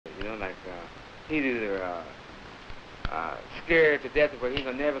he's either scared to death where he's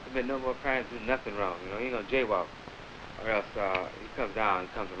gonna never commit no more crimes, do nothing wrong. You know, he ain't gonna jaywalk, or else he comes down,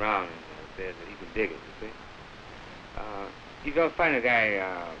 he comes around, and says that he can dig it. You see, you don't find a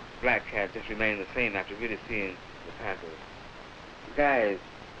guy, black cat, just remaining the same after really seeing the Panthers. The guys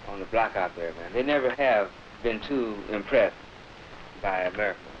on the block out there, man, they never have been too impressed by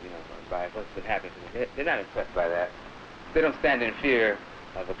America, you know, by what's been happening to them. They're not impressed by that. They don't stand in fear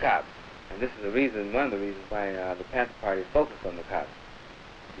of the cops. And this is the reason, one of the reasons why the Panther Party is focused on the cops.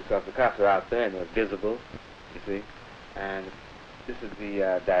 Because the cops are out there and they're visible, you see. And this is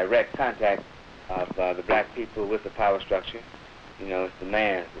the direct contact of the black people with the power structure. You know, it's the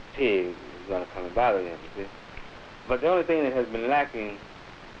man, the pig, who's going to come and bother them, you see. But the only thing that has been lacking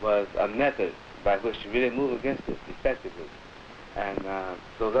was a method by which to really move against it effectively. And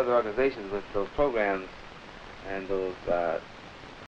those other organizations with those programs and those